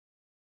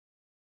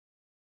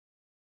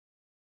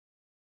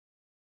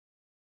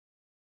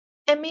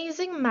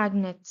Amazing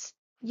magnets.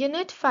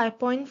 Unit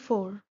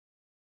 5.4.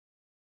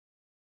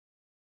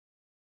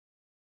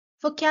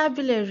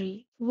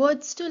 Vocabulary.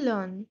 Words to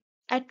learn.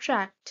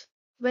 Attract.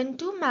 When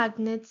two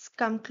magnets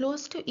come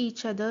close to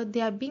each other, they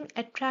are being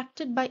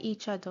attracted by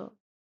each other.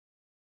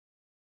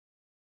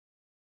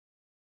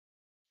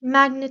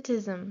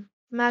 Magnetism.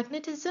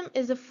 Magnetism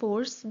is a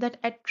force that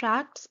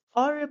attracts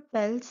or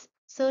repels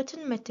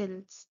certain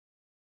metals,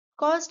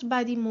 caused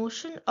by the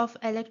motion of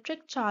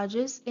electric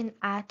charges in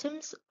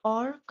atoms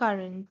or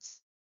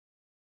currents.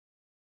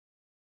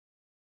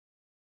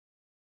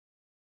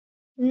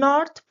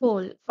 North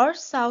Pole or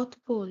South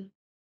Pole.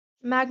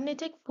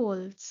 Magnetic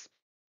poles.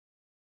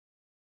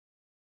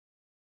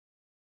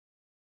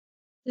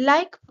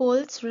 Like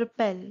poles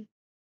repel.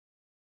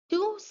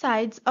 Two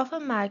sides of a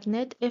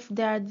magnet, if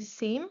they are the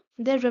same,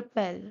 they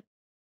repel.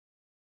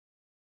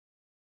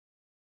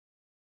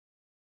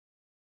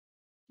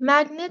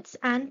 Magnets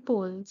and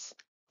poles.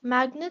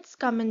 Magnets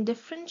come in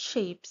different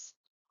shapes.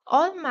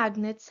 All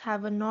magnets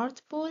have a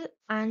north pole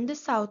and a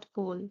south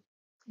pole.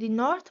 The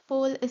north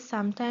pole is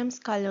sometimes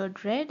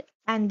colored red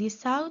and the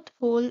south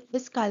pole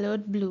is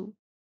colored blue.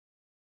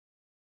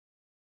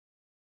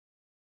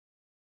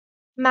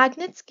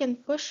 Magnets can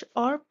push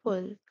or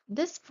pull.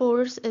 This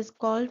force is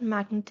called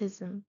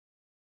magnetism.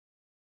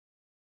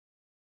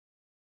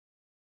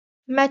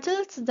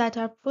 Metals that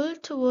are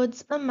pulled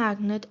towards a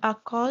magnet are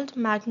called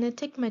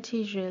magnetic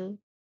material.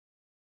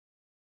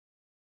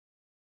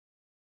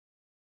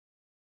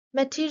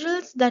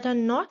 Materials that are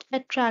not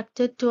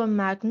attracted to a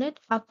magnet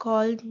are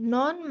called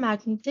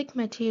non-magnetic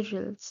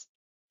materials.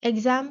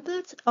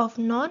 Examples of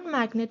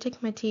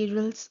non-magnetic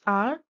materials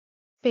are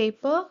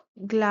paper,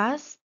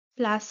 glass,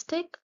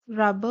 plastic,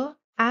 rubber,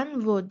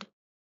 and wood.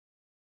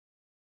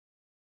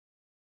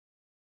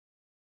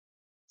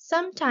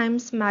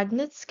 Sometimes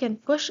magnets can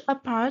push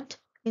apart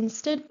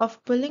instead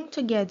of pulling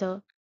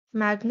together.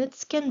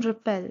 Magnets can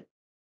repel.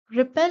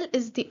 Repel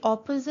is the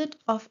opposite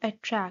of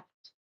attract.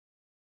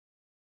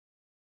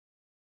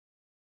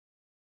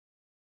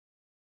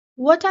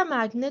 What are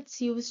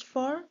magnets used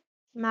for?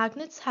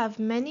 Magnets have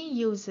many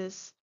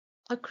uses.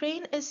 A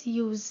crane is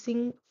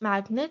using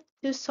magnets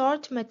to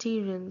sort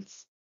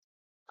materials.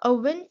 A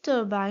wind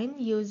turbine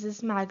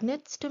uses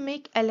magnets to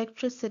make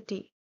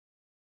electricity.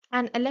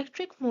 An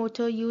electric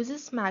motor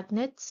uses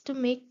magnets to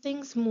make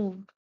things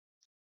move.